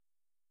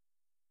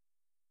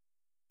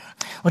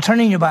We're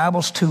turning your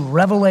Bibles to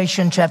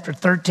Revelation chapter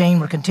 13.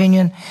 We're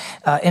continuing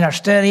in our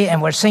study,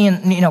 and we're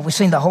seeing, we've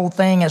seen the whole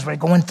thing as we're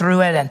going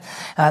through it.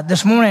 And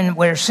this morning,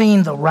 we're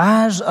seeing the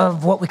rise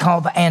of what we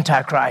call the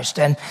Antichrist.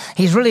 And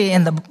he's really,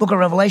 in the book of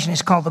Revelation,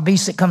 he's called the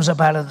beast that comes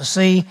up out of the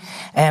sea.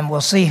 And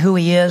we'll see who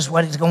he is,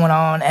 what is going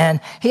on.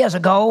 And he has a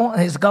goal.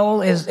 His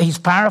goal is he's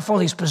powerful.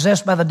 He's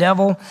possessed by the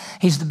devil.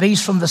 He's the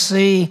beast from the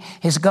sea.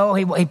 His goal,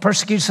 he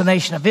persecutes the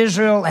nation of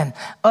Israel and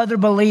other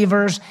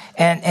believers.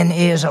 And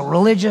he is a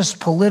religious,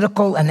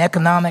 political, and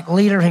economic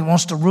leader. He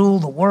wants to rule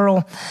the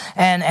world.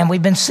 And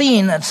we've been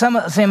seeing some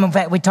of him. In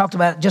fact, we talked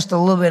about just a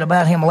little bit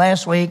about him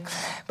last week.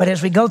 But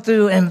as we go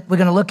through and we're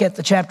going to look at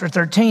the chapter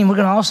 13, we're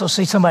going to also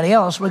see somebody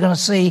else. We're going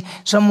to see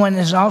someone who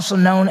is also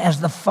known as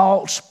the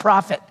false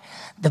prophet,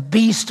 the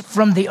beast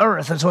from the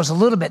earth. And so it's a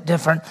little bit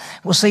different.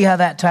 We'll see how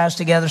that ties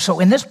together.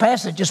 So in this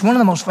passage, just one of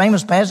the most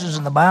famous passages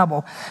in the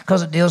Bible,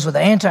 because it deals with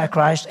the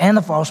Antichrist and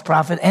the false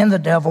prophet and the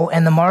devil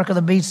and the mark of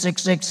the beast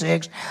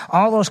 666,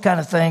 all those kind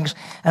of things,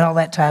 and all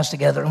that ties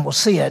together. And we'll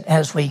see it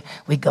as we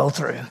go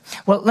through.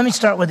 Well, let me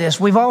start with this.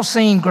 We've all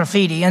seen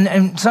graffiti,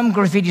 and some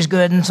graffiti is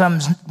good and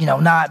some's,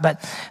 not.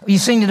 But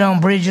you've seen it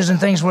on bridges and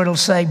things where it'll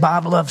say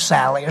 "Bottle of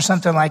Sally" or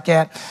something like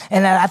that.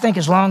 And I think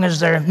as long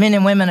as men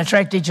and women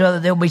attract each other,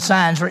 there'll be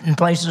signs written in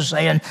places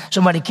saying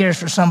somebody cares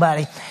for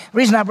somebody. The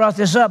reason I brought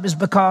this up is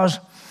because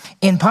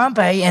in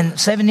Pompeii in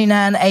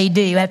 79 AD,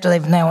 after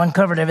they've now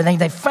uncovered everything,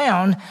 they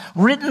found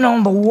written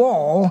on the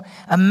wall,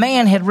 a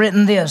man had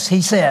written this.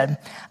 He said,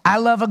 "I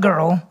love a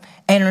girl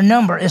and her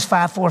number is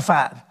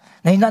 545.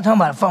 Now, he's not talking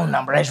about a phone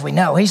number, as we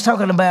know. He's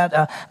talking about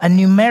a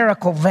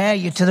numerical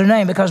value to their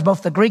name, because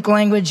both the Greek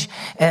language,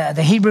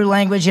 the Hebrew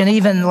language, and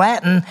even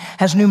Latin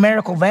has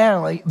numerical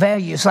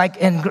values. Like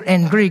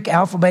in Greek,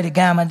 alpha, beta,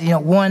 gamma,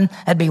 1,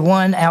 that'd be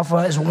 1, alpha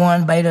is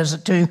 1, beta is a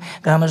 2,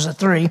 gamma is a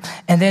 3.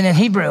 And then in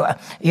Hebrew,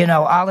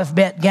 aleph,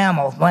 bet,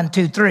 gamma, 1,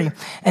 2, 3.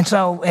 And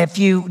so if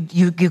you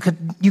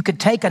could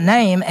take a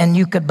name and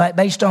you could,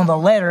 based on the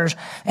letters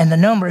and the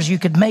numbers, you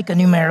could make a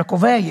numerical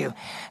value.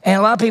 And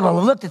a lot of people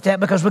have looked at that,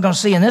 because we're going to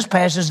see in this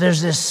passage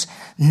there's this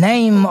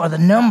name, or the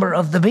number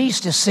of the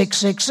beast is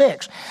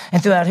 666.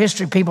 And throughout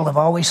history, people have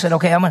always said,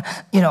 okay,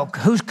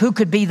 who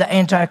could be the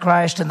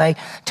Antichrist? And they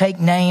take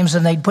names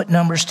and they put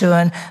numbers to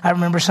it. I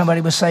remember somebody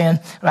was saying,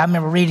 I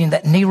remember reading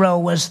that Nero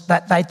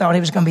that they thought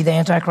he was going to be the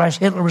Antichrist.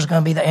 Hitler was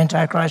going to be the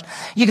Antichrist.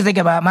 You can think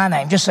about my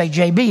name. Just say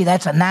JB.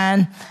 That's a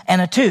 9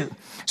 and a 2.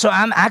 So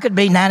I could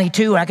be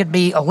 92, I could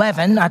be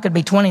 11, I could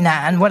be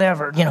 29,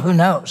 whatever, who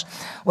knows.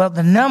 Well,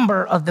 the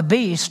number of the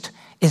beast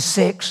is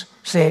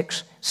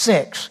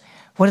 666.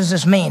 What does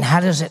this mean? How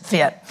does it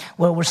fit?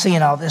 Well, we're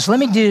seeing all this. Let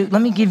me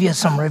give you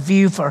some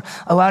review for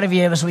a lot of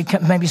you, as we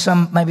maybe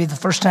the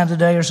first time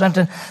today or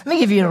something. Let me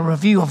give you a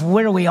review of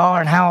where we are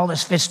and how all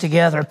this fits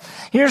together.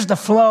 Here's the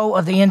flow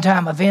of the end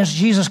time events.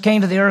 Jesus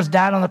came to the earth,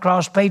 died on the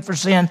cross, paid for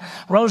sin,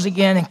 rose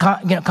again, and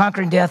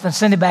conquering death, and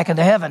sent it back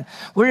into heaven.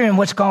 We're in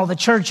what's called the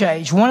church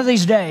age. One of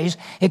these days,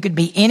 it could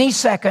be any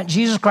second,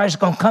 Jesus Christ is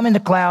going to come into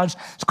clouds.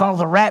 It's called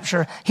the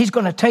rapture. He's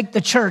going to take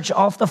the church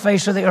off the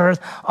face of the earth.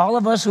 All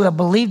of us who have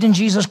believed in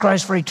Jesus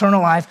Christ for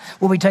eternal life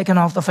will be taken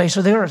off the face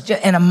of the earth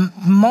in a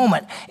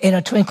moment, in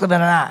a twinkling of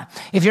an eye.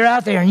 If you're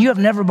out there and you have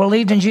never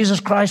believed in Jesus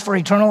Christ for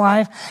eternal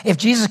life, if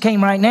Jesus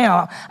came right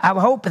now, I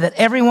would hope that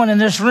everyone in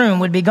this room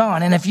would be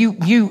gone. And if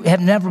you have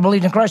never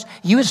believed in Christ,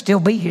 you would still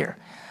be here.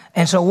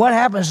 And so what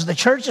happens is the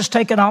church is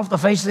taken off the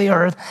face of the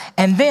earth,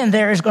 and then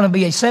there is going to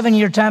be a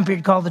 7-year time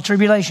period called the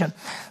tribulation.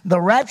 The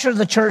rapture of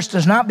the church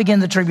does not begin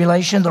the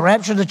tribulation. The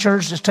rapture of the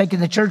church is taking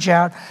the church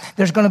out.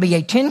 There's going to be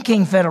a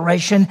 10-king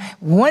federation.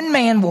 One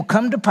man will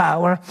come to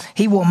power.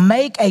 He will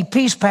make a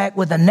peace pact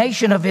with the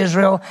nation of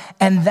Israel,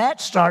 and that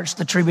starts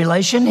the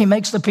tribulation. He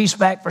makes the peace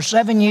pact for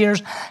 7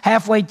 years.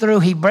 Halfway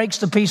through, he breaks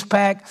the peace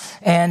pact,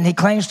 and he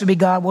claims to be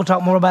God. We'll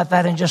talk more about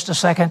that in just a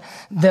second.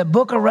 The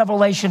book of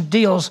Revelation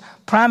deals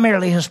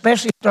primarily,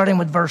 especially starting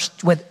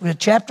with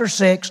chapter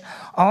 6,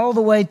 all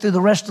the way through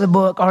the rest of the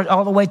book, or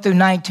all the way through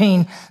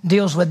 19,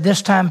 deals with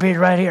this time period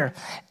right here.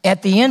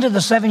 At the end of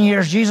the 7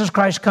 years, Jesus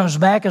Christ comes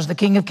back as the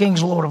King of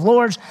Kings, Lord of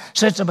Lords,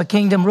 sets up a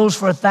kingdom, rules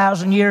for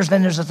 1,000 years.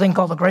 Then there's a thing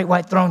called the Great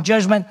White Throne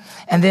Judgment,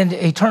 and then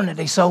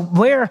eternity. So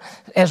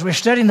as we're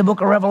studying the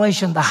book of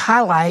Revelation, the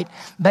highlight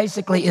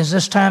basically is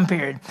this time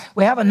period.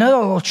 We have another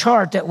little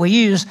chart that we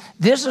use.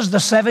 This is the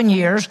 7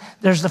 years.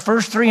 There's the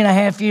first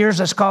 3.5 years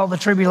that's called the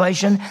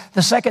tribulation.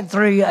 The second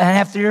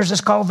 3.5 years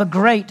is called the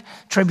Great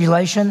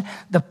Tribulation.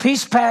 The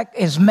peace pact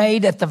is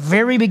made at the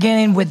very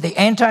beginning with the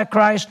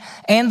Antichrist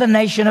and the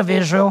nation of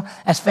Israel.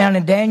 That's found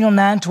in Daniel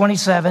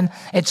 9:27.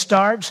 It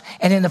starts,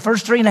 and in the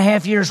first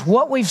 3.5 years,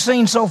 what we've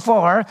seen so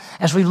far,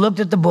 as we looked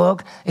at the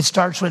book, it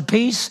starts with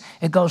peace,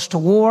 it goes to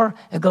war,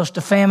 it goes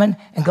to famine,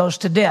 and goes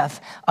to death.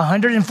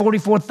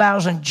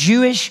 144,000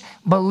 Jewish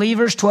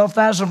believers,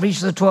 12,000 of each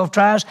of the 12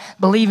 tribes,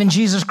 believe in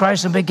Jesus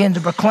Christ and begin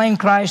to proclaim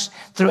Christ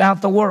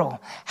throughout the world.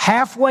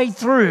 Halfway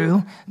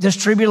through this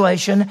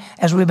tribulation,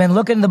 as we've been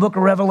looking in the book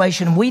of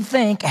Revelation, we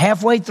think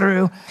halfway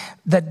through,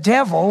 the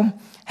devil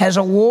has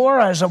a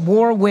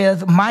war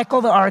with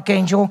Michael the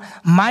archangel.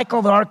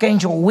 Michael the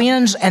archangel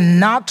wins and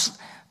knocks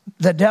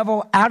the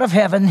devil out of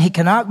heaven. He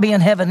cannot be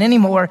in heaven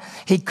anymore.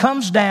 He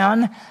comes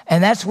down,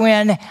 and that's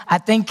when I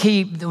think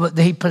he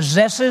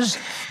possesses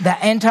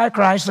the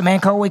Antichrist, the man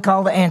we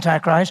call the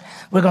Antichrist.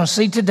 We're going to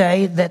see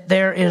today that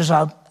there is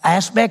a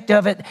aspect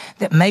of it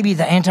that maybe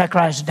the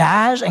Antichrist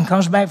dies and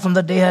comes back from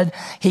the dead.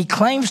 He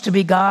claims to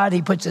be God.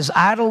 He puts his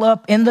idol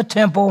up in the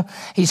temple.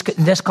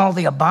 That's called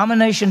the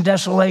abomination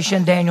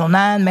desolation, Daniel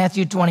 9,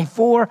 Matthew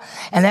 24,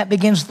 and that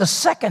begins the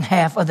second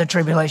half of the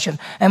tribulation.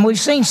 And we've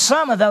seen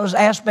some of those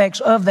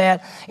aspects of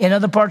that in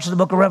other parts of the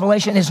book of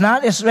Revelation.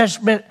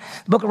 The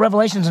book of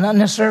Revelation is not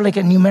necessarily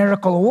a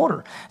numerical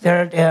order.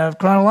 They're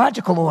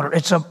chronological order.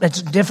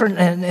 It's different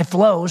and it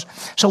flows.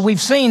 So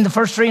we've seen the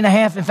first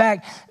 3.5. In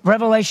fact,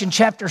 Revelation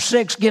chapter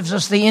 6 gives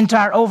us the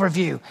entire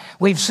overview.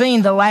 We've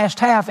seen the last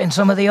half in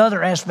some of the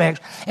other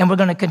aspects, and we're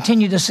going to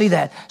continue to see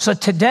that. So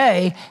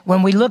today,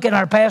 when we look at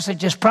our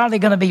passage, it's probably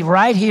going to be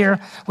right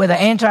here where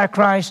the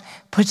Antichrist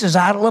puts his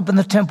idol up in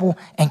the temple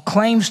and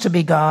claims to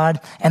be God,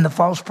 and the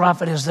false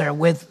prophet is there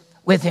with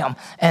him.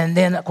 And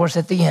then, of course,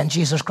 at the end,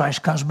 Jesus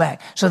Christ comes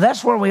back. So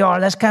that's where we are.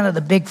 That's kind of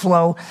the big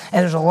flow.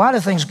 And there's a lot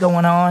of things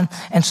going on.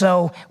 And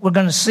so we're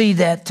going to see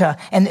that.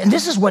 And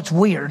this is what's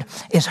weird,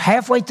 is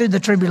halfway through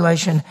the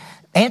tribulation,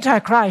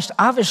 Antichrist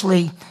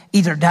obviously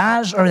either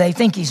dies or they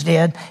think he's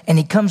dead, and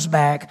he comes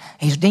back.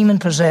 He's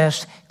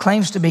demon-possessed,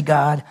 claims to be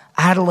God,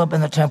 idol up in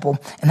the temple,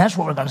 and that's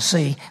what we're going to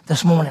see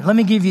this morning. Let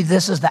me give you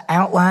this as the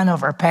outline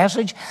of our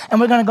passage,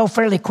 and we're going to go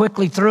fairly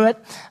quickly through it.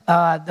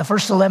 The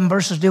first 11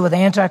 verses deal with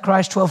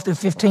Antichrist, 12 through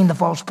 15, the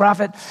false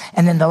prophet,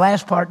 and then the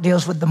last part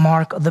deals with the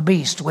mark of the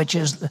beast, which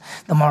is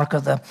the mark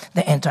of the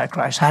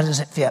Antichrist. How does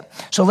it fit?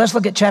 So let's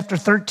look at chapter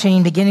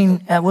 13,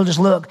 beginning, we'll just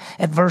look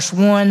at verse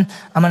 1.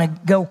 I'm going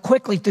to go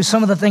quickly through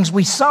some of the things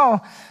we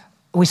saw.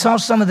 We saw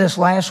some of this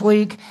last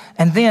week,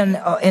 and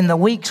then in the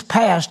weeks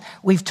past,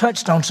 we've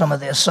touched on some of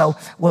this, so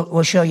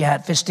we'll show you how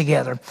it fits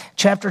together.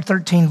 Chapter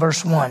 13,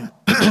 verse 1.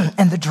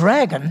 And the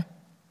dragon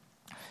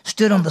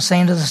stood on the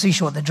sand of the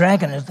seashore. The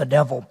dragon is the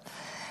devil.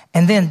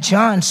 And then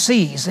John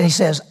sees, and he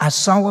says, I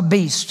saw a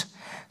beast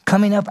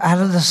coming up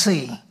out of the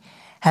sea,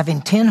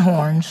 having 10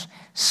 horns,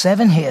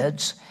 7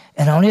 heads,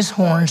 and on his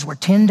horns were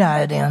 10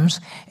 diadems,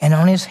 and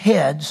on his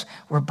heads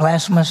were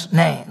blasphemous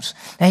names.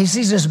 Now he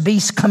sees this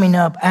beast coming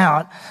up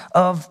out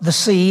of the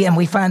sea, and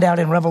we find out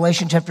in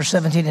Revelation chapter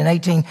 17 and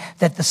 18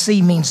 that the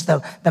sea means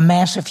the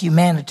mass of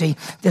humanity.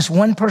 This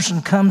one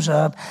person comes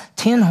up,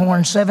 10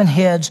 horns, 7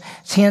 heads,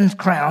 10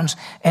 crowns,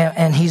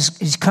 and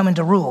he's coming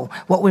to rule.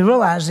 What we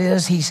realize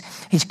is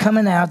he's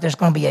coming out. There's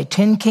going to be a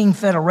 10-king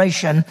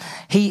federation.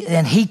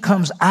 He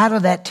comes out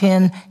of that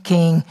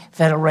 10-king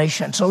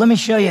federation. So let me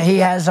show you. He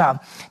has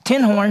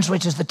 10 horns,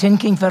 which is the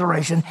 10-king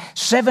federation,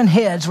 7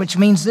 heads, which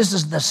means this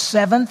is the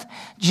 7th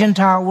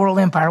Gentile world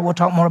empire. We'll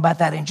talk more about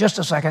that in just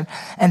a second.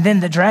 And then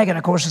the dragon,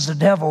 of course, is the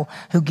devil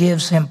who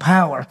gives him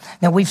power.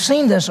 Now, we've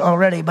seen this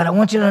already, but I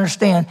want you to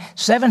understand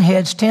 7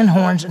 heads, 10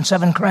 horns, and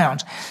 7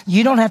 crowns.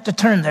 You don't have to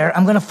turn there.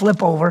 I'm going to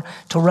flip over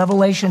to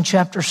Revelation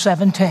chapter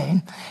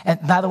 17.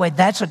 And by the way,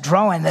 that's a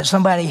drawing that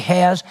somebody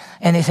has,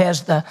 and it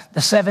has the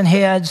 7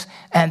 heads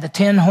and the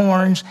 10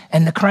 horns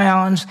and the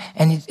crowns,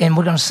 and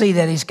we're going to see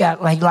that he's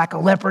got like a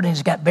leopard, and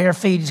he's got bare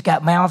feet, he's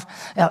got mouth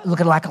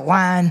looking like a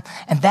lion,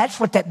 and that's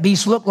what that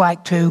beast looked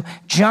like to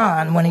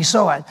John when he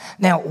saw it.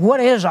 Now, what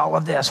is all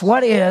of this?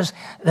 What is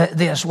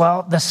this?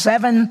 Well, the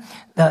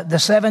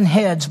 7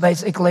 heads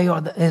basically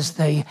is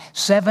the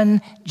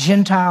 7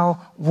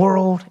 Gentile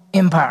world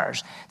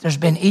empires. There's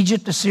been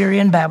Egypt,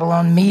 Assyrian,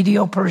 Babylon,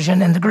 Medio,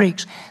 Persian, and the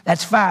Greeks.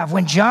 That's 5.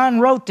 When John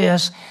wrote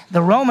this,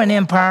 the Roman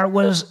Empire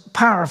was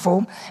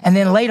powerful, and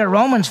then later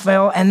Romans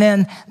fell, and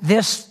then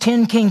this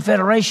 10-king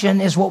federation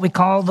is what we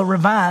call the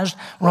revised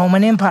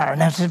Roman Empire.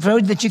 Now, so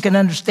that you can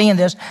understand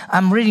this,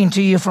 I'm reading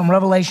to you from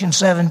Revelation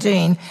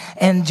 17,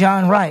 and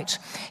John writes,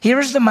 Here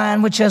is the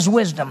mind which has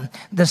wisdom.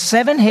 The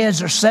 7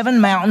 heads are 7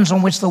 mountains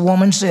on which the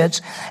woman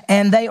sits,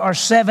 and they are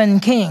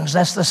 7 kings.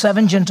 That's the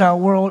 7 Gentile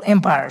world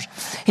empires.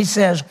 He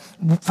says,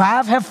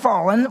 5 have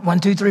fallen, 1,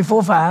 2, 3,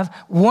 4, 5.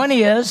 1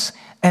 is,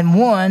 and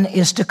 1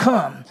 is to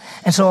come.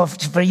 And so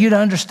for you to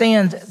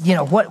understand,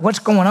 what's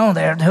going on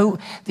there,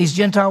 these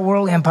Gentile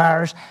world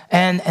empires,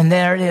 and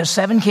there it is,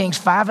 7 kings,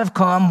 5 have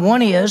come,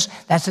 1 is,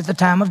 that's at the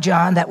time of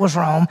John, that was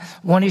Rome,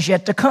 1 is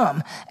yet to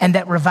come. And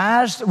that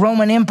revised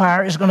Roman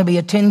Empire is going to be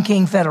a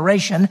 10-king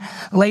federation.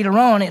 Later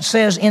on, it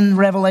says in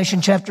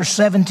Revelation chapter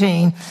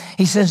 17,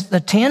 he says, the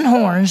 10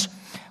 horns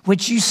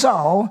which you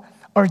saw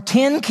are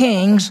 10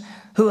 kings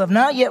who have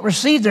not yet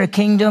received their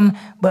kingdom,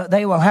 but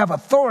they will have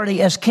authority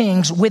as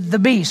kings with the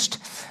beast.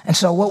 And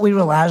so what we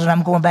realize, and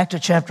I'm going back to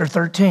chapter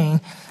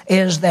 13,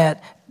 is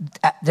that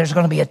there's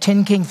going to be a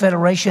 10-king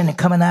federation, and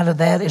coming out of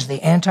that is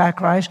the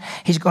Antichrist.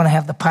 He's going to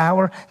have the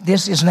power.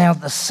 This is now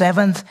the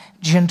 7th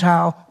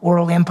Gentile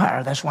world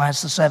empire. That's why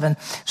it's the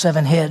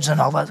seven heads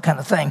and all that kind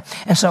of thing.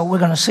 And so we're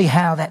going to see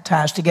how that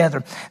ties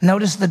together.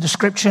 Notice the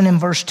description in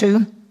verse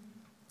 2.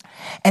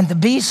 And the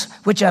beast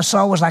which I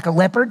saw was like a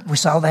leopard. We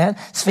saw that.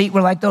 His feet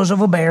were like those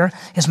of a bear.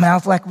 His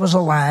mouth like was a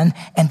lion.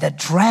 And the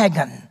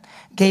dragon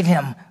gave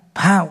him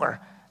power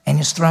and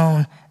his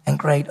throne and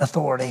great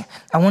authority.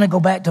 I want to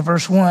go back to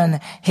verse 1.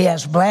 He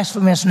has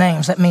blasphemous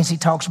names. That means he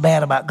talks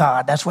bad about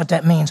God. That's what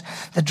that means.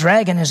 The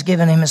dragon has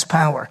given him his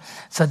power.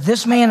 So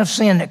this man of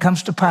sin that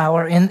comes to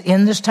power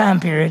in this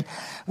time period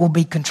will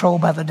be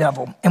controlled by the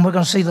devil. And we're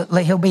going to see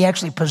that he'll be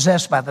actually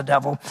possessed by the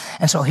devil.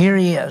 And so here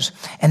he is.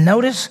 And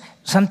notice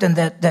something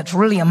that's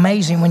really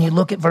amazing when you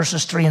look at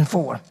verses 3 and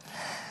 4.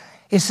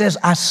 It says,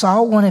 I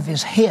saw one of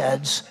his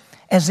heads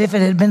as if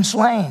it had been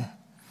slain,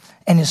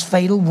 and his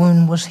fatal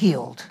wound was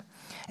healed.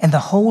 And the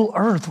whole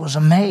earth was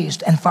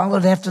amazed and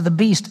followed after the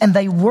beast. And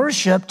they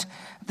worshiped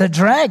the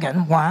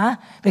dragon. Why?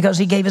 Because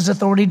he gave his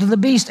authority to the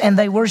beast. And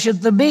they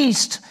worshiped the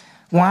beast.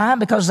 Why?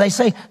 Because they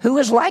say, who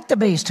is like the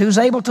beast? Who's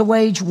able to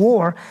wage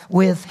war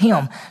with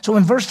him? So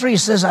in verse 3 it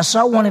says, I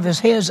saw one of his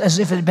heads as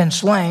if it had been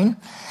slain.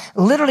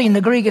 Literally in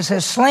the Greek it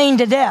says slain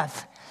to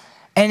death.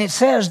 And it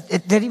says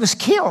that he was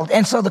killed.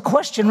 And so the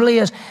question really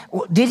is,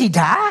 did he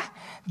die?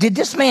 Did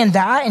this man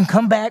die and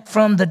come back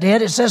from the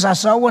dead? It says, I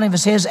saw one of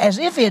his heads as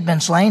if he had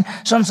been slain.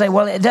 Some say,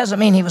 well, it doesn't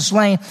mean he was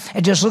slain.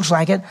 It just looks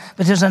like it.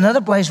 But there's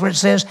another place where it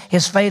says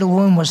his fatal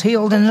wound was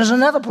healed. And there's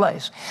another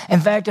place. In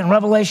fact, in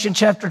Revelation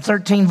chapter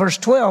 13, verse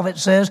 12, it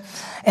says,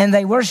 and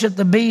they worshiped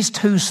the beast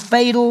whose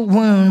fatal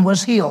wound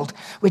was healed.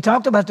 We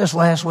talked about this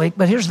last week,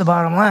 but here's the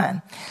bottom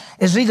line.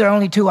 There's either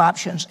only two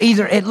options.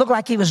 Either it looked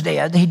like he was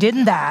dead. He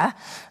didn't die,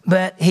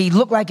 but he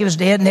looked like he was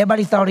dead and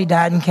everybody thought he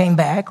died and came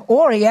back.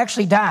 Or he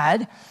actually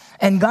died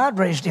and God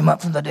raised him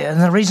up from the dead.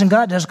 And the reason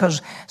God does,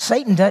 because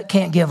Satan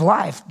can't give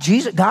life.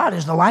 God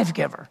is the life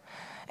giver.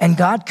 And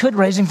God could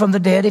raise him from the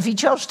dead if he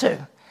chose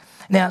to.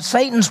 Now,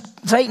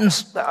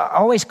 Satan's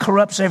always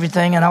corrupts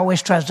everything and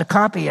always tries to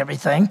copy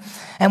everything.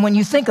 And when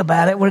you think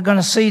about it, we're going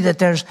to see that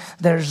there's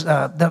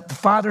the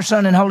Father,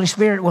 Son, and Holy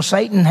Spirit. Well,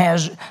 Satan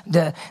has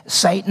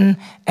Satan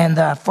and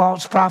the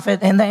false prophet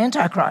and the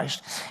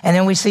Antichrist. And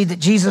then we see that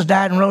Jesus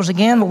died and rose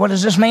again. But what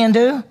does this man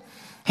do?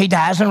 He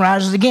dies and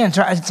rises again.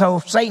 So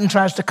Satan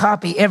tries to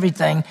copy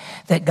everything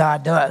that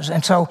God does.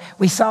 And so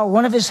we saw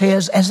one of his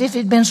heads as if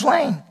he'd been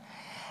slain.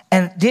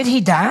 And did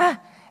he die?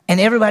 And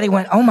everybody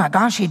went, oh my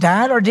gosh, he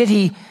died? Or did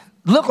he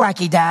look like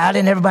he died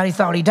and everybody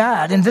thought he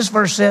died? And this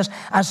verse says,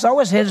 I saw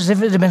his head as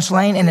if it had been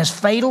slain and his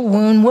fatal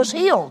wound was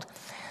healed.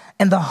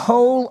 And the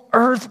whole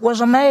earth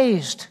was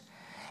amazed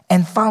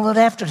and followed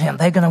after him.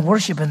 They're going to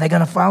worship him. They're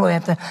going to follow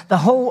after him. The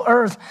whole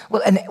earth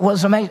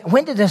was amazed.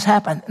 When did this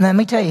happen? And let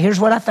me tell you, here's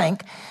what I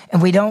think.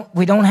 And we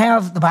don't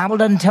have, the Bible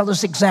doesn't tell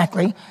us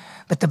exactly,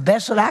 but the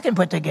best that I can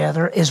put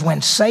together is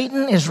when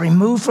Satan is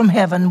removed from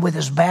heaven with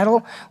his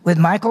battle with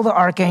Michael the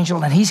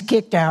archangel and he's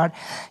kicked out.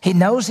 He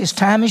knows his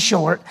time is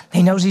short.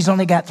 He knows he's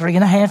only got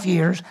 3.5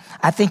 years.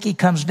 I think he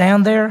comes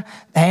down there.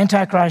 The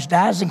Antichrist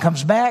dies and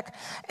comes back.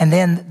 And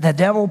then the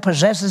devil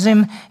possesses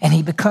him and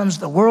he becomes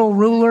the world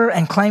ruler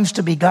and claims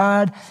to be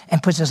God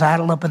and puts his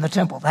idol up in the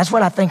temple. That's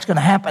what I think is going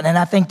to happen. And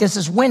I think this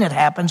is when it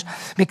happens,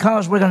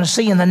 because we're going to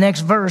see in the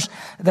next verse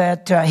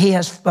that he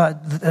has,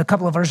 a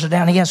couple of verses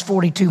down, he has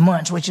 42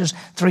 months, which is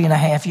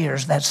 3.5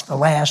 years. That's the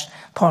last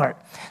part.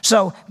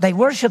 So they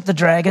worshiped the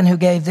dragon who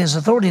gave this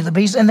authority to the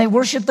beast, and they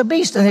worshiped the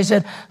beast. And they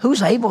said,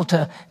 who's able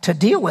to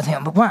deal with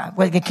him? But why?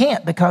 Well, they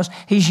can't, because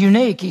he's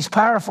unique. He's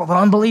powerful. The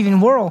unbelieving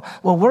world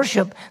will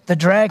worship the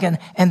dragon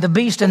and the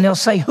beast, and they'll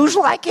say, who's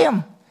like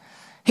him?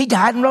 He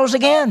died and rose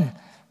again.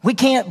 We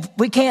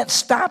can't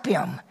stop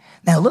him.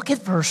 Now look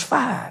at verse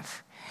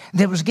 5.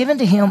 There was given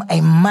to him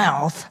a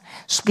mouth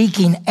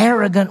speaking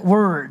arrogant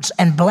words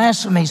and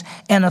blasphemies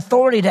and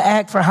authority to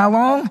act for how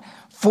long?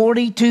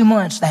 42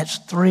 months. That's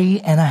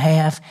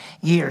 3.5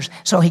 years.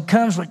 So he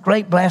comes with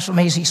great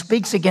blasphemies. He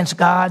speaks against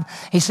God.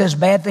 He says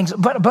bad things.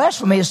 But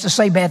blasphemy is to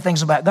say bad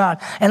things about God.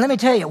 And let me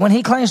tell you, when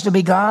he claims to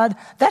be God,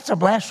 that's a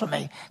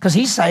blasphemy. Because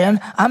he's saying,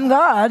 I'm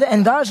God,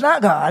 and God's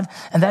not God.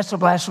 And that's a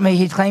blasphemy.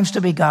 He claims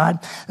to be God.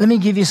 Let me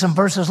give you some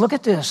verses. Look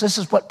at this. This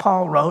is what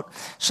Paul wrote,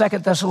 2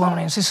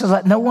 Thessalonians. He says,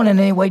 let no one in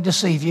any way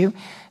deceive you.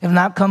 If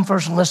not, come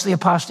first unless the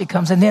apostate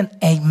comes. And then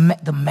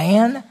the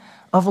man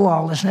of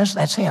lawlessness,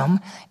 that's him,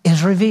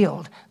 is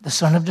revealed, the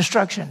son of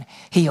destruction.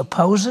 He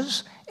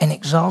opposes and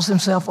exalts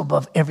himself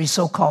above every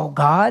so-called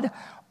God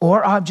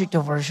or object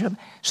of worship,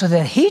 so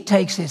that he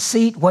takes his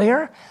seat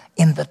where?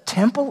 In the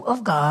temple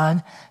of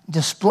God,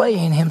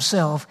 displaying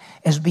himself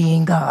as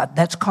being God.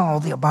 That's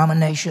called the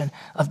abomination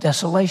of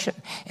desolation.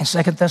 In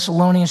 2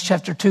 Thessalonians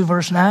chapter 2,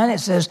 verse 9,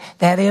 it says,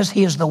 that is,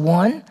 he is the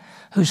one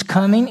whose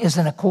coming is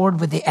in accord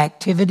with the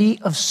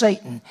activity of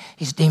Satan.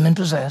 He's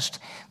demon-possessed,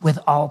 with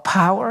all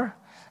power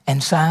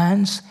and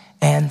signs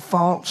and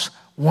false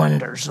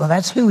wonders. So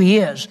that's who he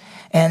is.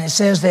 And it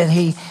says that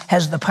he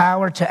has the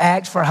power to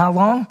act for how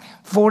long?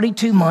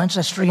 42 months.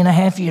 That's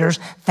 3.5 years.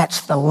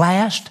 That's the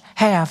last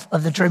half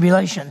of the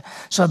tribulation.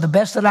 So the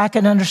best that I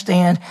can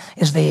understand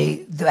is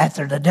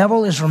after the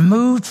devil is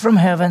removed from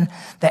heaven,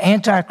 the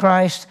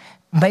Antichrist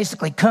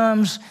basically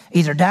comes,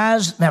 either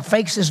dies, now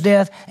fakes his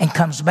death, and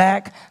comes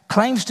back,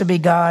 claims to be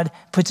God,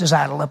 puts his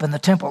idol up in the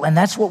temple. And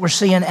that's what we're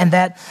seeing, and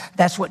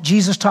that's what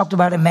Jesus talked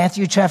about in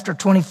Matthew chapter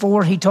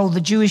 24. He told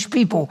the Jewish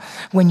people,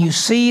 when you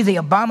see the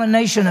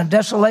abomination and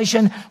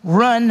desolation,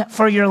 run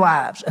for your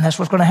lives. And that's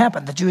what's going to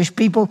happen. The Jewish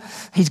people,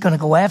 he's going to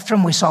go after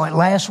them. We saw it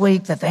last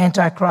week that the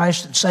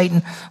Antichrist and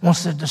Satan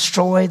wants to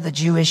destroy the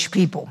Jewish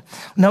people.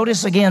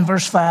 Notice again,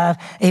 verse 5,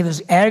 it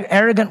was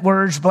arrogant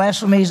words,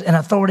 blasphemies, and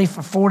authority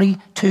for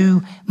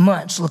 42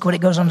 months. Look what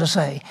it goes on to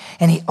say.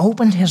 And he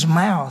opened his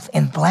mouth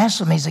in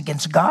blasphemies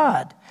against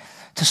God,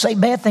 to say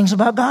bad things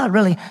about God,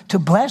 really, to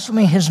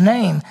blaspheme his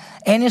name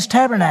and his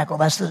tabernacle.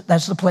 That's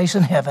the place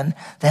in heaven.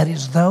 That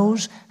is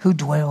those who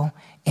dwell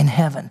in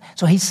heaven.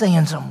 So he's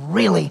saying some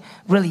really,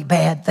 really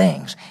bad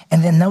things.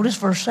 And then notice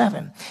verse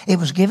 7. It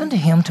was given to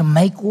him to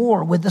make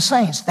war with the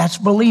saints. That's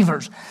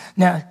believers.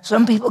 Now,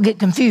 some people get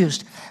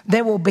confused.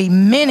 There will be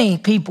many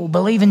people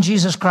believe in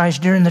Jesus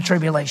Christ during the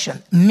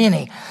tribulation.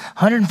 Many.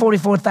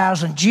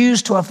 144,000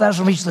 Jews,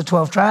 12,000 from each of the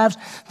 12 tribes.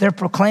 They're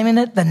proclaiming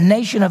it. The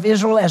nation of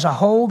Israel as a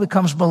whole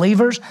becomes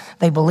believers.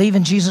 They believe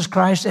in Jesus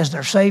Christ as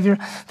their Savior.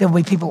 There will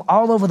be people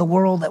all over the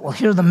world that will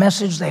hear the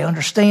message. They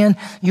understand.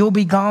 You'll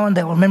be gone.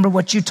 They will remember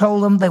what you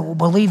told them. They will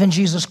believe in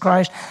Jesus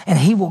Christ, and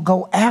he will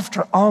go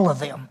after all of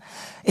them.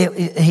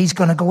 He's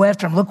going to go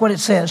after them. Look what it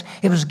says.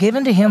 It was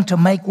given to him to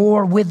make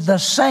war with the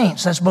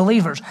saints, that's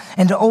believers,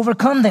 and to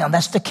overcome them,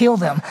 that's to kill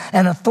them.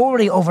 And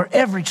authority over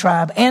every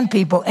tribe and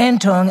people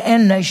and tongue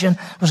and nation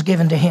was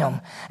given to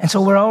him. And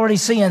so we're already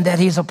seeing that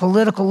he's a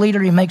political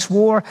leader. He makes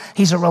war.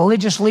 He's a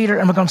religious leader.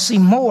 And we're going to see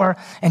more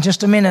in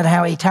just a minute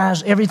how he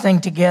ties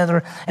everything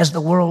together as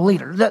the world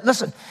leader.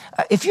 Listen,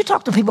 if you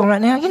talk to people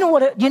right now, you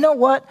know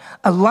what?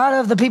 A lot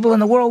of the people in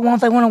the world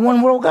want? They want a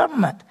one world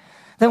government.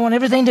 They want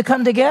everything to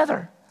come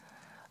together.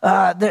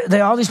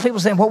 There are all these people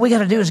saying, what we got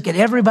to do is get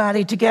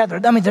everybody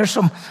together. I mean, there's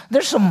some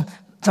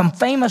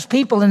famous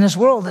people in this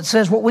world that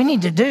says what we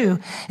need to do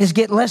is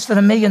get less than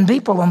 1 million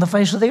people on the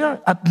face of the earth,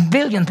 1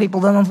 billion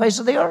people on the face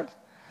of the earth.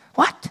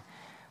 What?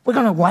 We're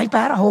going to wipe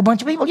out a whole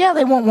bunch of people? Yeah,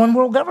 they want one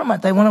world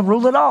government. They want to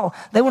rule it all.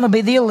 They want to be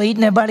the elite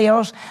and everybody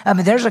else. I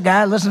mean, there's a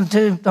guy I listened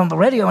to on the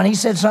radio, and he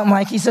said something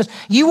like, he says,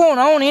 you won't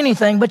own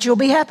anything, but you'll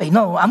be happy.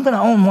 No, I'm going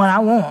to own what I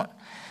want.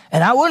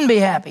 And I wouldn't be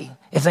happy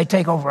if they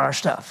take over our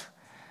stuff.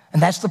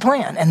 And that's the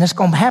plan. And this is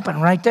going to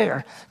happen right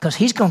there, because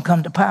he's going to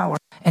come to power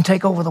and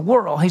take over the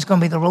world. He's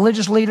going to be the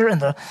religious leader and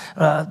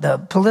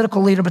the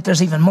political leader, but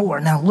there's even more.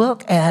 Now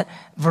look at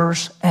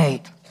verse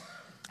 8.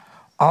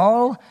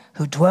 All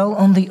who dwell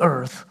on the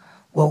earth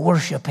will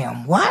worship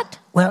him. What?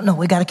 Well, no,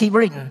 we got to keep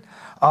reading.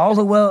 All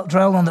who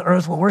dwell on the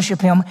earth will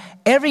worship him.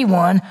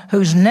 Everyone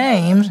whose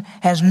name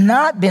has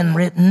not been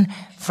written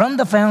from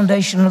the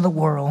foundation of the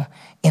world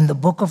in the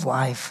book of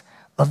life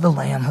of the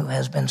Lamb who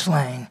has been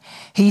slain.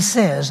 He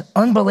says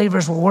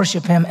unbelievers will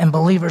worship him and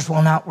believers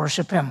will not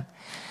worship him.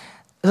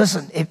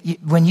 Listen,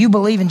 when you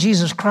believe in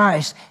Jesus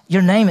Christ,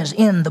 your name is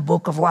in the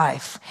book of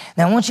life.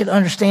 Now, I want you to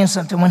understand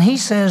something. When he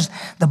says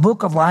the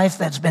book of life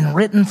that's been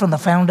written from the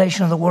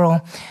foundation of the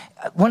world,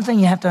 one thing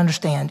you have to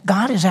understand,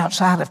 God is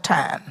outside of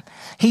time.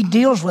 He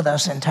deals with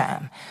us in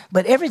time.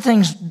 But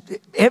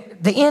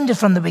the end is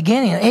from the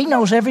beginning. He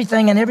knows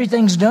everything, and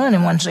everything's done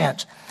in one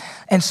sense.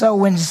 And so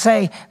when you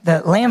say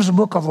the Lamb's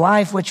book of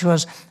life, which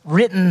was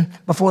written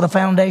before the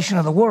foundation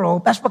of the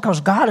world, that's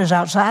because God is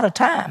outside of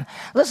time.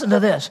 Listen to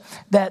this,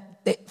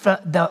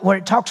 where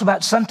it talks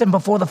about something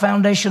before the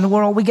foundation of the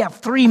world, we got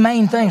three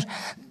main things.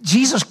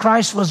 Jesus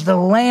Christ was the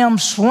Lamb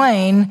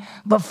slain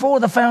before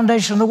the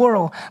foundation of the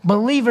world.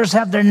 Believers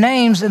have their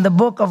names in the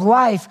book of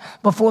life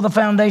before the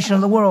foundation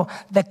of the world.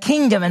 The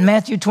kingdom, in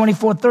Matthew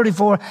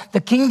 24:34,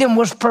 the kingdom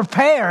was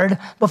prepared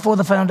before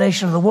the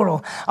foundation of the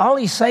world. All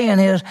he's saying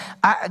is,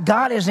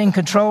 God is in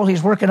control.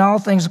 He's working all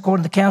things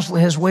according to the counsel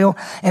of his will,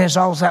 and it's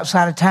all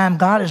outside of time.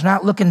 God is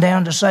not looking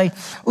down to say,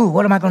 ooh,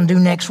 what am I going to do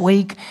next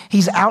week?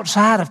 He's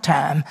outside of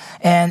time.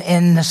 And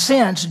in the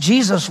sense,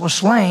 Jesus was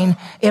slain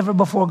ever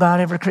before God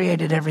ever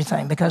created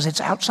everything, because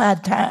it's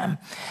outside time.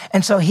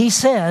 And so he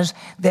says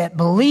that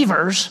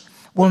believers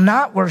will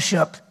not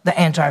worship the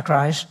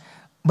Antichrist,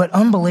 but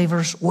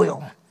unbelievers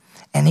will.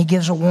 And he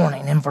gives a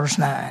warning in verse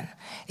 9.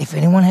 If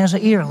anyone has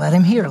an ear, let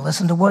him hear.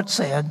 Listen to what's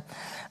said.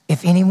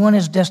 If anyone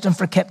is destined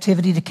for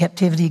captivity, to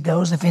captivity he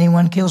goes. If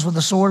anyone kills with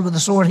the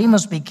sword, he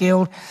must be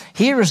killed.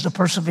 Here is the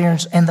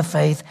perseverance and the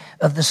faith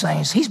of the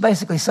saints. He's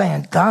basically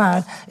saying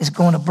God is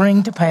going to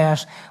bring to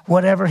pass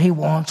whatever he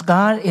wants.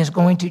 God is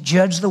going to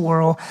judge the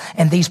world,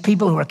 and these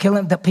people who are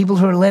killing, the people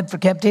who are led for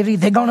captivity,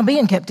 they're going to be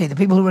in captivity. The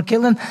people who are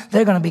killing,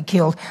 they're going to be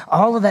killed.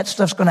 All of that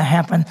stuff's going to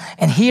happen.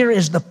 And here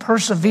is the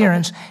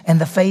perseverance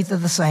and the faith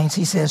of the saints.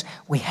 He says,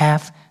 we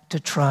have to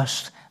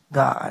trust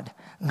God.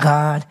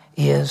 God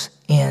is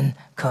in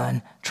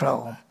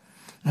control.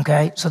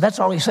 Okay? So that's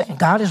all he's saying.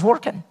 God is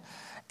working.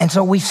 And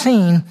so we've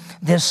seen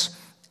this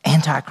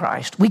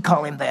Antichrist. We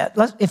call him that.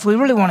 If we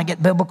really want to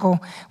get biblical,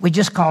 we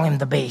just call him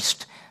the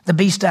beast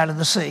out of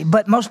the sea.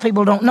 But most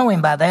people don't know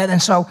him by that. And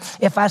so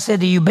if I said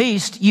to you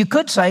beast, you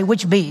could say,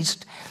 which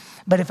beast?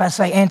 But if I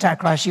say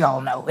Antichrist, you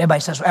all know.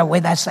 Everybody says, oh,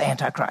 wait, that's the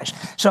Antichrist.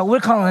 So we're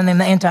calling him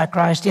the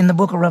Antichrist. In the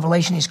book of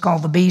Revelation, he's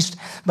called the beast,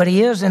 but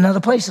he is in other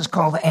places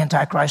called the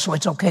Antichrist, so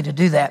it's okay to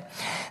do that.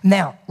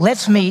 Now,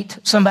 let's meet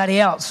somebody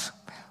else.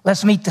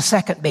 Let's meet the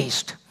second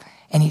beast,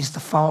 and he's the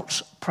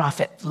false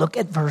prophet. Look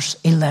at verse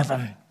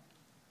 11.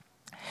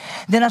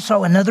 Then I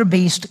saw another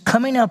beast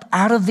coming up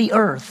out of the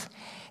earth,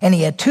 and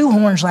he had two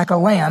horns like a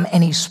lamb,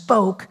 and he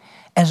spoke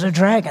as a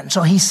dragon.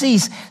 So he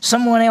sees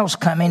someone else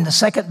coming, the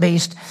second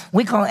beast.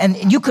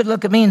 And you could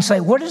look at me and say,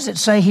 where does it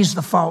say he's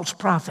the false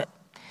prophet?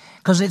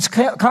 Because it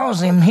calls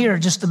him here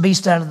just the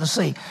beast out of the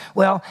sea.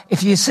 Well,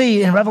 if you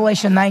see in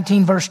Revelation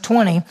 19, verse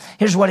 20,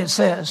 here's what it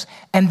says.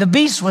 And the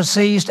beast was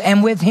seized,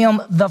 and with him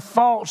the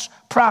false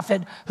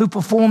prophet who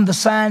performed the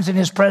signs in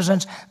his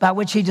presence, by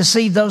which he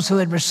deceived those who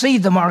had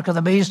received the mark of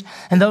the beast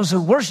and those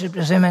who worshiped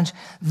his image.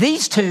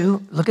 These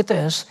two, look at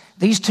this,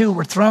 these two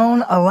were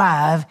thrown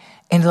alive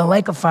into the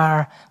lake of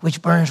fire,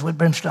 which burns with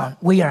brimstone.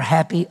 We are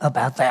happy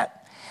about that.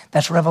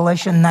 That's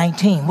Revelation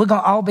 19. We're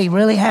going to all be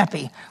really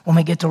happy when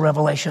we get to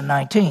Revelation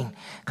 19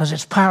 because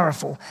it's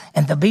powerful.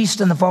 And the beast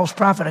and the false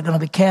prophet are going to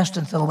be cast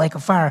into the lake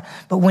of fire.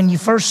 But when you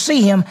first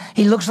see him,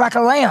 he looks like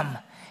a lamb.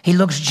 He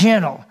looks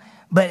gentle.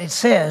 But it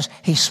says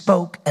he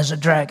spoke as a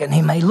dragon.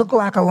 He may look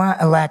like a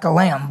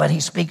lamb, but he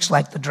speaks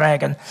like the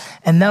dragon.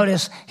 And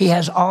notice he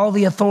has all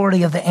the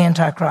authority of the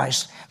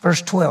Antichrist.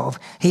 Verse 12,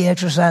 he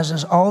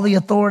exercises all the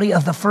authority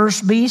of the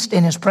first beast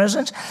in his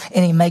presence,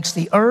 and he makes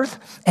the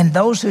earth and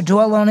those who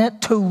dwell on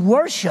it to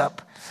worship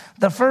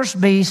the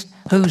first beast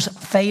whose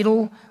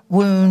fatal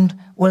wound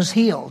was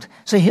healed.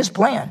 See, his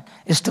plan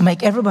is to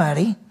make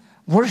everybody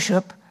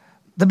worship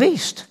the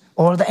beast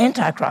or the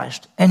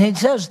Antichrist. And it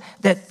says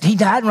that he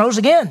died and rose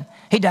again.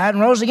 He died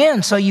and rose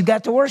again, so you've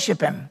got to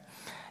worship him.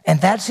 And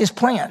that's his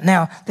plan.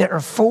 Now, there are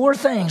four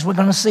things. We're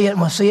going to see it,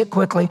 and we'll see it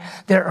quickly.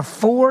 There are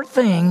four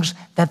things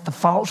that the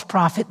false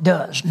prophet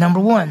does. Number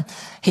one,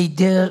 he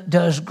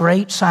does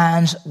great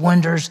signs,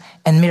 wonders,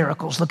 and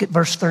miracles. Look at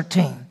verse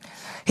 13.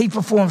 He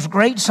performs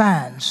great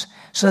signs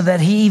so that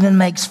he even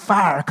makes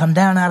fire come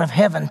down out of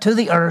heaven to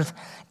the earth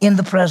in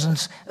the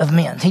presence of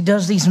men. He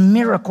does these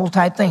miracle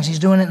type things. He's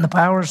doing it in the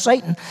power of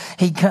Satan.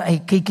 He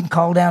can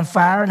call down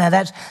fire.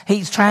 Now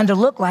he's trying to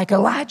look like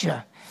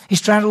Elijah.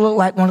 He's trying to look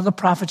like one of the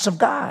prophets of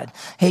God.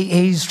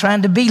 He's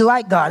trying to be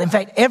like God. In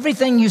fact,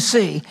 everything you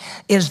see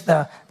is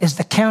the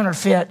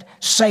counterfeit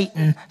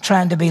Satan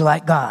trying to be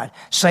like God.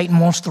 Satan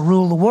wants to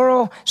rule the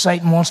world.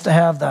 Satan wants to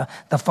have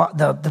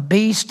the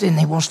beast, and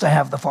he wants to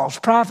have the false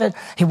prophet.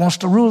 He wants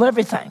to rule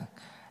everything.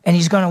 And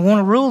he's going to want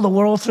to rule the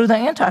world through the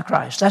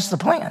Antichrist. That's the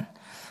plan.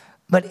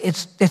 But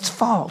it's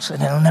false,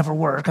 and it'll never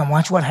work. And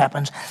watch what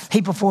happens.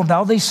 He performed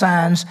all these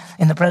signs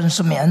in the presence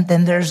of men.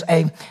 Then there's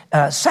a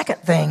second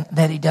thing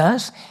that he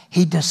does.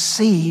 He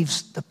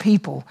deceives the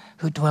people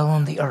who dwell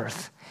on the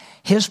earth.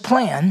 His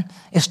plan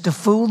is to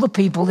fool the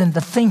people into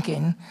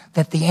thinking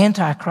that the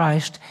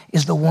Antichrist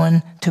is the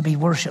one to be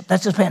worshipped.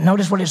 That's his plan.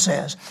 Notice what it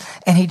says.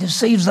 And he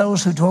deceives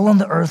those who dwell on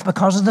the earth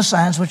because of the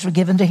signs which were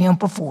given to him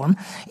performed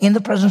in the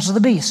presence of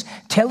the beast,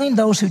 telling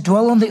those who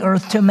dwell on the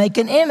earth to make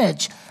an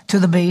image to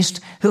the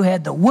beast who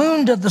had the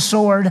wound of the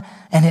sword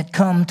and had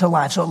come to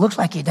life. So it looks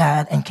like he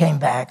died and came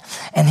back.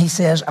 And he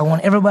says, I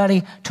want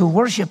everybody to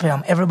worship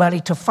him,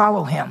 everybody to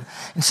follow him.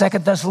 In 2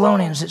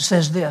 Thessalonians, it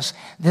says this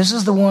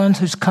is the one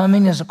whose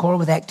coming is according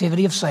with the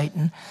activity of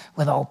Satan,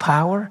 with all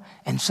power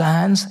and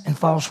signs and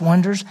false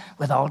wonders,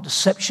 with all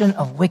deception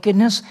of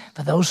wickedness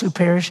for those who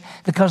perish,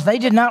 because they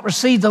did not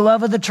receive the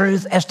love of the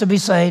truth as to be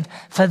saved.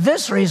 For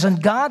this reason,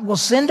 God will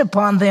send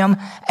upon them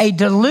a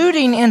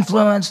deluding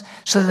influence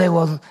so they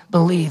will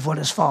believe what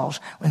is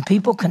false. When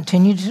people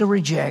continue to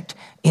reject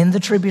in the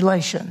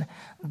tribulation,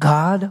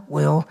 God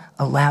will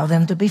allow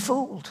them to be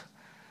fooled.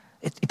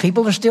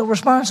 People are still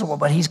responsible,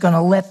 but he's going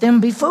to let them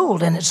be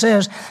fooled. And it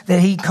says that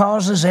he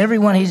causes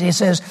everyone, he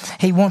says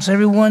he wants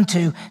everyone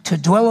to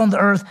dwell on the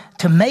earth,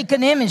 to make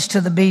an image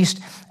to the beast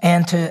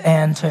and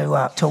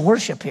to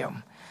worship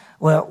him.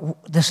 Well,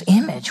 this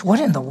image,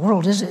 what in the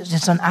world is it?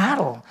 It's an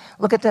idol.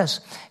 Look at this.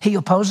 He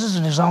opposes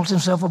and exalts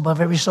himself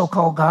above every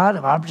so-called God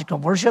of object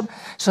of worship,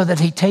 so that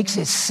he takes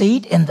his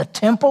seat in the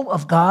temple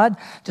of God,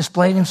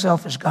 displaying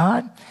himself as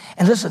God.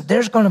 And listen,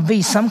 there's going to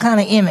be some kind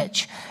of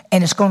image,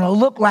 and it's going to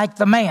look like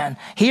the man.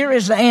 Here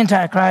is the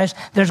Antichrist.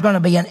 There's going to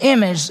be an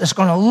image that's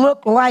going to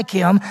look like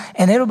him,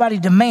 and everybody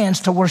demands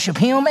to worship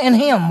him and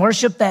him.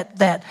 Worship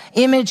that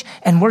image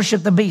and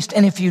worship the beast.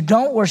 And if you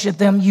don't worship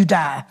them, you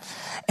die.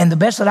 And the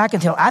best that I can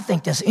tell, I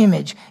think this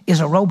image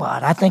is a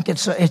robot. I think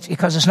it's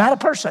because it's not a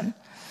person.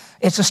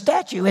 It's a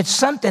statue. It's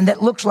something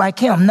that looks like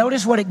him.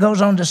 Notice what it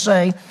goes on to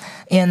say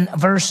in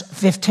verse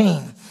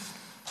 15.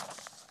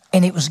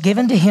 And it was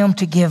given to him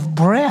to give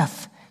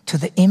breath to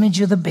the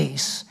image of the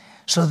beast,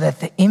 so that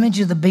the image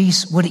of the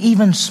beast would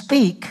even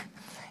speak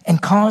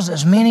and cause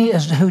as many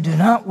as who do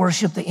not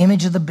worship the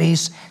image of the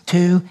beast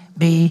to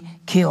be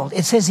killed.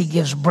 It says he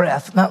gives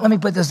breath. Now, let me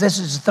put this. This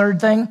is the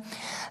third thing.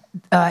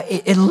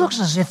 It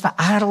looks as if the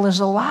idol is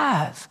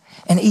alive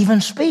and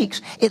even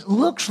speaks. It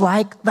looks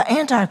like the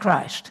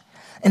Antichrist.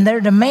 And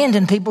they're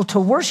demanding people to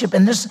worship.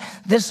 And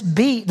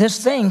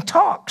this thing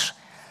talks.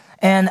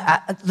 And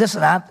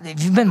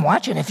if you've been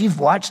watching, if you've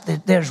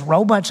watched, there's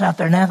robots out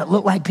there now that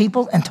look like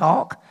people and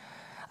talk.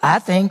 I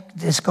think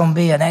it's going to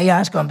be an AI.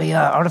 It's going to be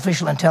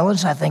artificial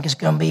intelligence. I think it's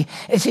going to be,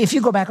 if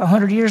you go back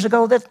 100 years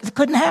ago, that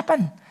couldn't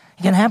happen.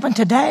 It can happen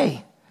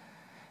today.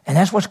 And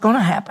that's what's going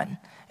to happen.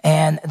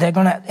 And they're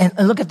going to,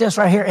 and look at this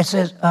right here. It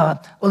says,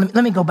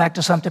 let me go back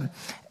to something.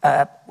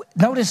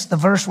 Notice the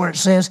verse where it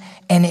says,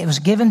 and it was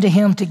given to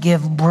him to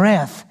give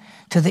breath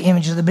to the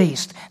image of the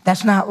beast.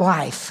 That's not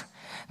life.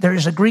 There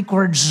is a Greek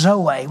word,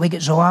 zoe. We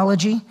get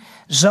zoology.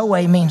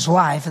 Zoe means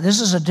life. This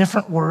is a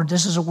different word.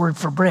 This is a word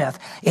for breath.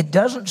 It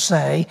doesn't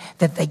say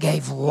that they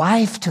gave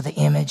life to the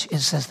image. It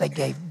says they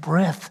gave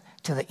breath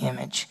to the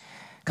image,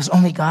 because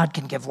only God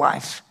can give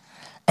life.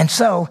 And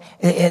so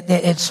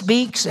it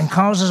speaks and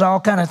causes all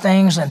kind of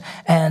things.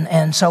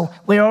 And so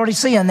we're already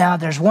seeing now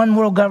there's one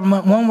world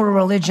government, one world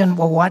religion.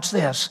 Well, watch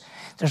this.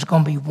 There's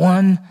going to be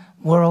one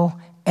world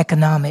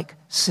economic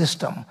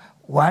system.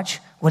 Watch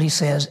what he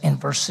says in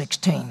verse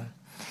 16.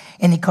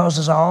 And he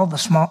causes all, the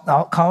small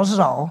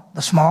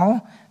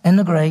and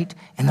the great,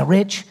 and the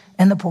rich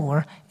and the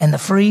poor, and the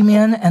free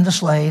men and the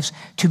slaves,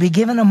 to be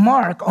given a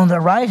mark on their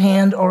right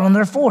hand or on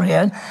their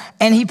forehead.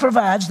 And he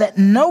provides that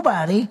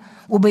nobody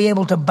will be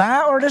able to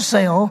buy or to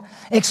sell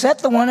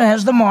except the one who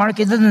has the mark,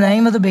 either the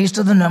name of the beast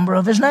or the number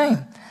of his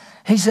name.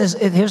 He says,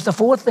 here's the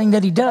fourth thing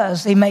that he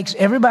does. He makes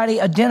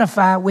everybody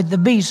identify with the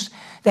beast.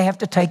 They have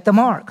to take the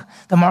mark.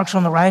 The mark's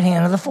on the right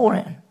hand or the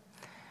forehead.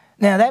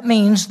 Now, that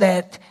means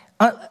that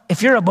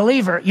if you're a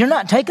believer, you're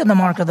not taking the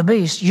mark of the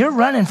beast. You're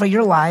running for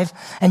your life,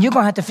 and you're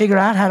going to have to figure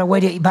out how to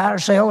way to buy or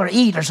sell or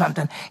eat or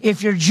something.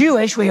 If you're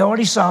Jewish, we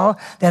already saw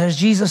that, as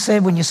Jesus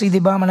said, when you see the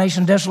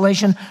abomination of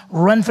desolation,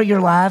 run for your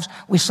lives.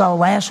 We saw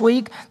last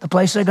week the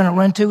place they're going to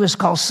run to is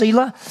called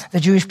Selah. The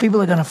Jewish people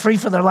are going to flee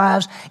for their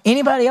lives.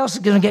 Anybody else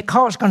that's going to get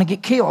caught is going to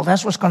get killed.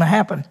 That's what's going to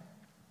happen.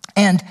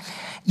 And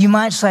you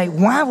might say,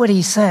 why would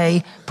he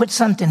say, put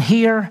something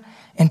here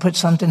and put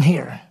something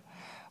here?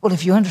 Well,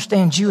 if you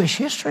understand Jewish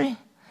history,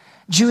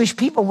 Jewish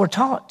people were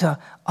taught to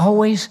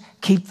always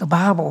keep the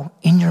Bible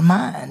in your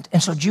mind.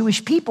 And so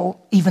Jewish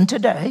people, even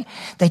today,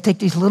 they take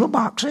these little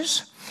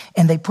boxes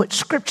and they put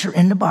scripture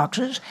in the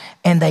boxes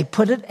and they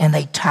put it and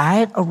they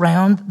tie it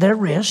around their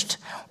wrist,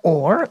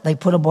 or they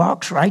put a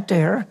box right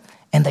there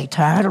and they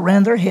tie it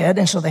around their head.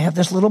 And so they have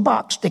this little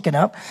box sticking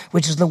up,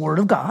 which is the Word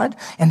of God.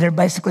 And they're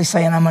basically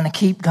saying, I'm going to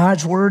keep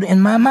God's Word in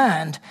my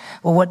mind.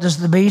 Well, what does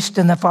the beast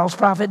and the false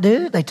prophet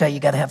do? They tell you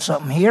got to have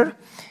something here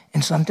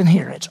and something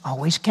here. It's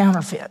always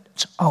counterfeit.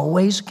 It's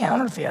always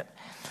counterfeit.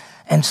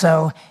 And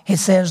so it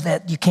says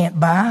that you can't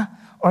buy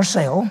or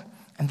sell.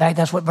 In fact,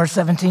 that's what verse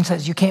 17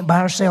 says. You can't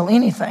buy or sell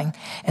anything.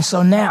 And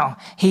so now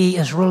he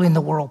is ruling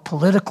the world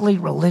politically,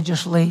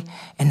 religiously,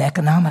 and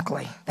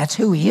economically. That's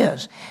who he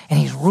is. And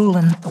he's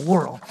ruling the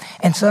world.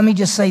 And so let me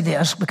just say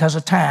this because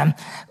of time.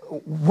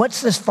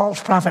 What's this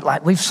false prophet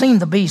like? We've seen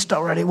the beast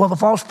already. Well, the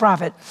false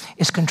prophet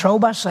is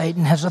controlled by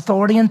Satan, has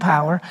authority and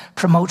power,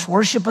 promotes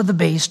worship of the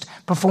beast,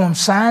 performs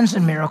signs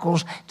and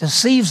miracles,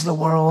 deceives the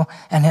world,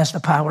 and has the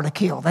power to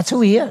kill. That's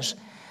who he is.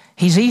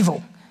 He's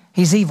evil.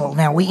 He's evil.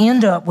 Now, we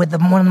end up with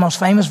one of the most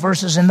famous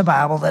verses in the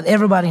Bible that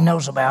everybody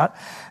knows about,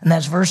 and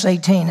that's verse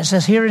 18. It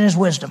says, "Herein is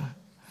wisdom.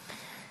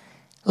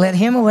 Let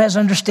him who has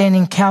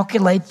understanding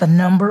calculate the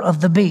number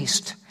of the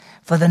beast,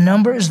 for the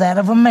number is that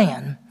of a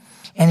man,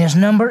 and his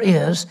number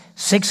is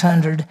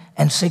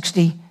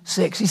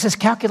 666. He says,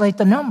 calculate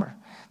the number.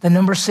 The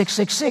number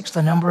 666,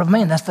 the number of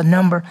man. That's the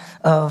number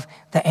of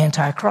the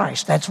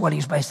Antichrist. That's what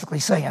he's basically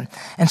saying.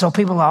 And so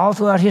people all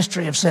throughout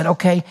history have said,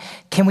 okay,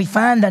 can we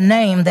find a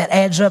name that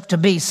adds up to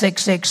be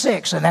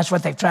 666? And that's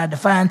what they've tried to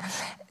find.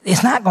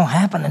 It's not going to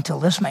happen until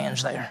this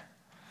man's there.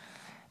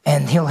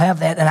 And he'll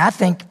have that. And I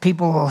think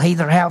people will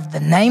either have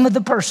the name of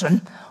the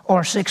person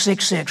or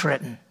 666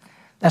 written.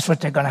 That's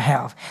what they're going to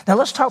have. Now,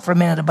 let's talk for a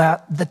minute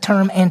about the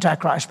term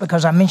Antichrist,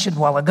 because I mentioned a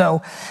while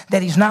ago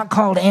that he's not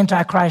called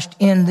Antichrist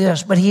in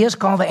this, but he is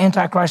called the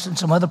Antichrist in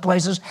some other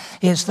places.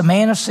 It's the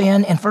man of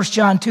sin. In 1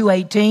 John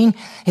 2:18,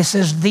 it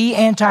says the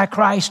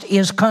Antichrist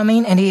is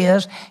coming, and he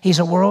is. He's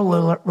a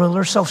world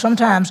ruler. So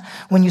sometimes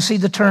when you see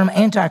the term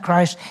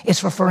Antichrist,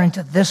 it's referring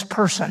to this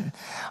person.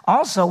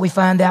 Also, we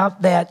find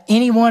out that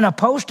anyone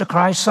opposed to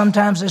Christ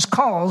sometimes is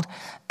called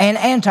an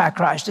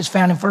Antichrist. It's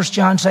found in 1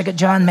 John, 2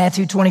 John,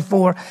 Matthew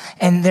 24,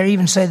 and they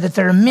even say that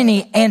there are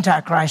many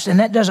Antichrists. And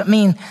that doesn't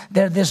mean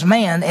they're this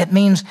man. It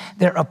means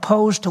they're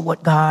opposed to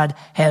what God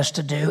has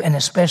to do, and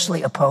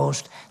especially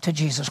opposed to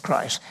Jesus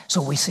Christ.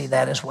 So we see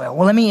that as well.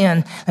 Well, let me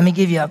end. Let me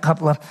give you a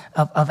couple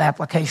of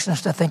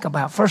applications to think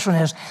about. First one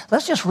is,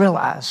 let's just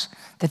realize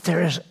that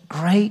there is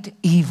great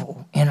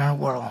evil in our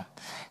world.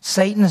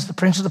 Satan is the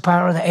prince of the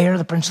power of the air,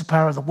 the prince of the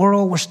power of the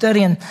world. We're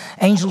studying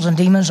angels and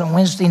demons on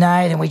Wednesday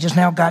night, and we just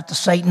now got to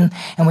Satan,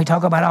 and we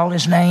talk about all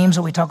his names,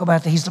 and we talk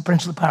about that he's the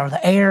prince of the power of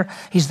the air,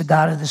 he's the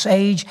God of this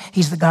age,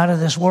 he's the God of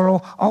this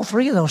world. All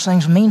three of those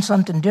things mean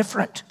something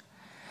different.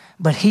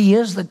 but he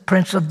is the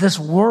prince of this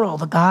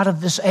world, the God of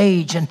this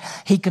age, and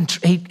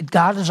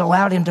God has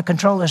allowed him to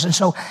control this. And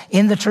so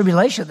in the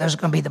tribulation, there's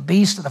going to be the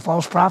beast and the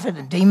false prophet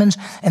and demons,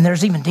 and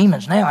there's even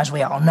demons now, as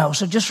we all know.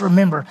 So just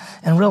remember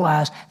and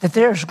realize that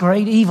there's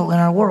great evil in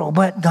our world,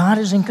 but God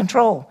is in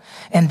control.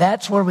 And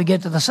that's where we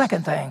get to the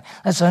second thing.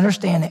 Let's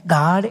understand that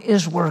God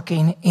is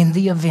working in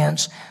the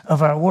events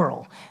of our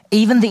world.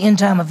 Even the end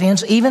time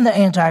events, even the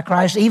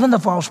Antichrist, even the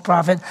false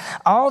prophet,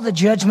 all the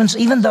judgments,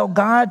 even though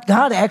God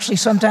actually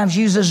sometimes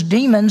uses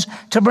demons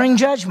to bring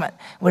judgment.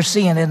 We're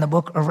seeing it in the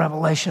book of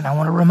Revelation. I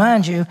want to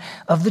remind you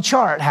of the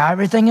chart, how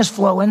everything is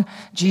flowing.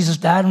 Jesus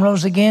died and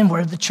rose again.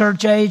 We're the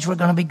church age. We're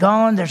going to be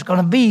gone. There's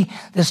going to be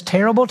this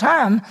terrible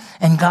time,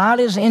 and God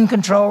is in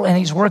control, and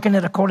he's working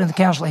it according to the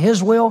counsel of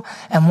his will.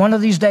 And one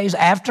of these days,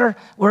 after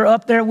we're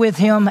up there with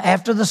him,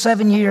 after the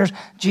 7 years,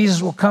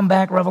 Jesus will come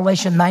back.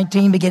 Revelation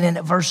 19, beginning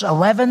at verse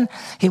 11.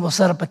 He will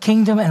set up a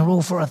kingdom and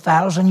rule for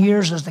 1,000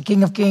 years as the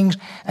King of Kings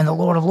and the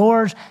Lord of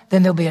Lords.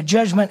 Then there'll be a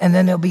judgment, and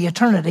then there'll be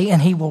eternity,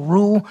 and he will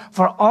rule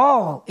for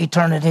all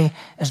eternity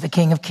as the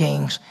King of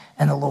Kings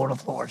and the Lord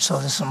of Lords. So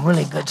there's some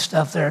really good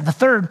stuff there. The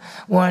third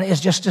one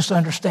is just to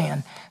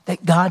understand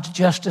that God's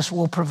justice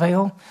will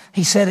prevail.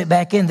 He said it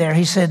back in there.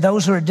 He said,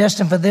 those who are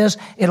destined for this,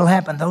 it'll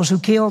happen. Those who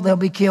kill, they'll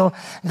be killed.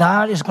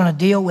 God is going to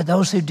deal with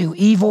those who do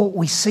evil.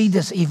 We see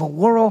this evil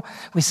world.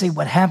 We see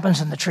what happens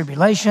in the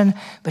tribulation.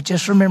 But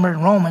just remember in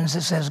Romans,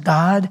 it says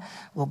God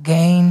will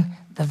gain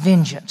the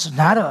vengeance,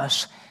 not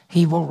us.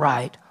 He will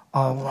right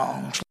all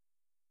wrongs.